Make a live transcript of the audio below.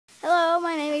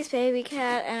Baby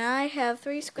Cat, and I have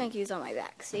 3 Squinkies on my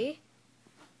back, see?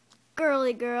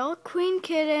 Girly Girl, Queen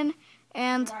Kitten,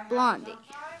 and Blondie.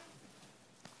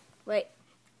 Wait.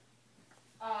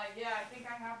 Yeah, I think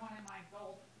I have one in my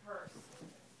gold purse.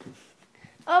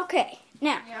 Okay,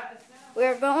 now,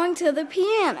 we're going to the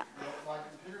piano.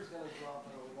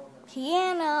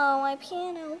 Piano, my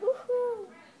piano, woohoo!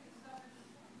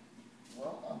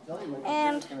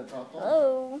 And,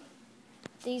 hello,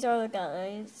 these are the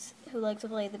guys who like to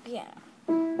play the piano.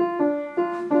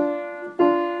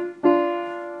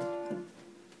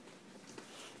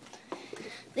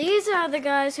 These are the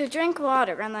guys who drink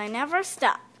water and they never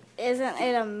stop. Isn't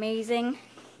it amazing?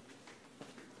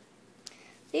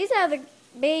 These are the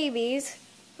babies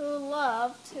who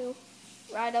love to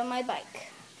ride on my bike.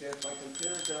 If my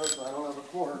computer goes, I don't have a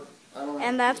cord.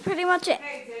 And that's pretty much it.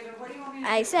 Hey, David, what do you want me to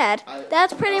I do? said,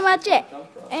 that's pretty much it.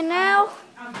 And now,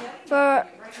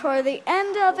 for the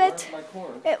end of it,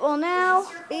 it will now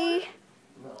be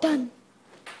done.